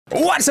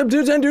What's up,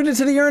 dudes and dudes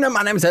to the internet?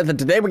 My name is Seth, and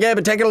today we're going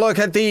to be taking a look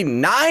at the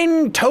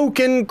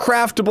 9-token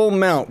Craftable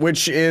Mount,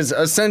 which is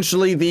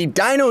essentially the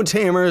Dino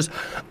Tamer's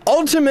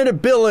ultimate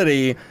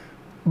ability,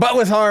 but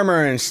with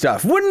armor and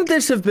stuff. Wouldn't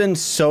this have been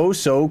so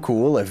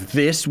cool if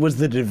this was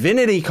the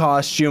divinity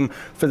costume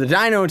for the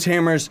Dino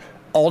Tamer's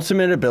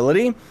ultimate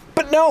ability?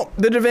 But no,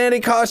 the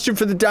divinity costume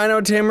for the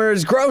Dino Tamer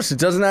is gross. It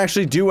doesn't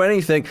actually do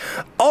anything.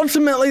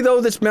 Ultimately,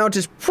 though, this mount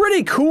is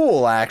pretty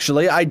cool,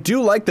 actually. I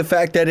do like the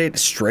fact that it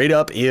straight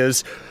up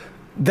is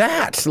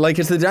that. Like,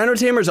 it's the Dino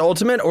Tamer's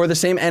ultimate or the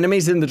same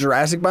enemies in the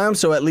Jurassic biome,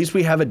 so at least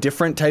we have a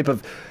different type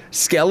of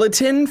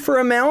skeleton for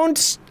a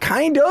mount,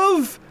 kind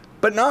of,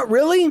 but not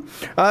really.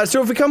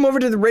 So if we come over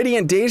to the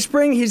Radiant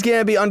Dayspring, he's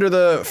gonna be under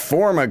the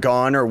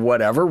Formigon or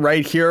whatever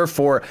right here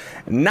for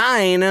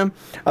 9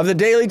 of the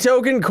daily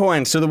token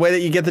coins. So the way that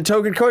you get the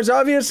token coins,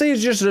 obviously,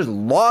 is just to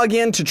log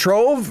into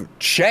Trove,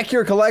 check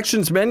your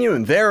collections menu,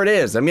 and there it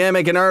is. I'm gonna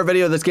make another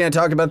video that's gonna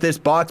talk about this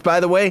box, by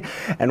the way,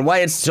 and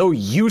why it's so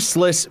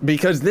useless,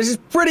 because this is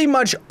pretty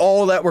much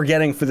all that we're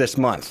getting for this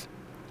month.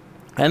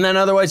 And then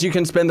otherwise you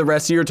can spend the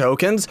rest of your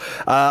tokens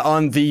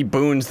on the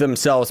boons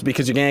themselves,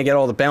 because you're gonna get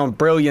all the bound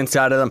brilliance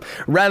out of them,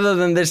 rather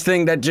than this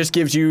thing that just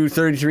gives you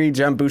 33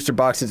 gem booster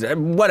boxes.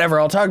 Whatever,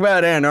 I'll talk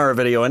about it in another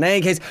video. In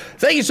any case,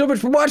 thank you so much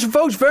for watching,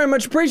 folks. Very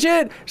much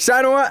appreciate it.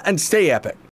 Sign on and stay epic.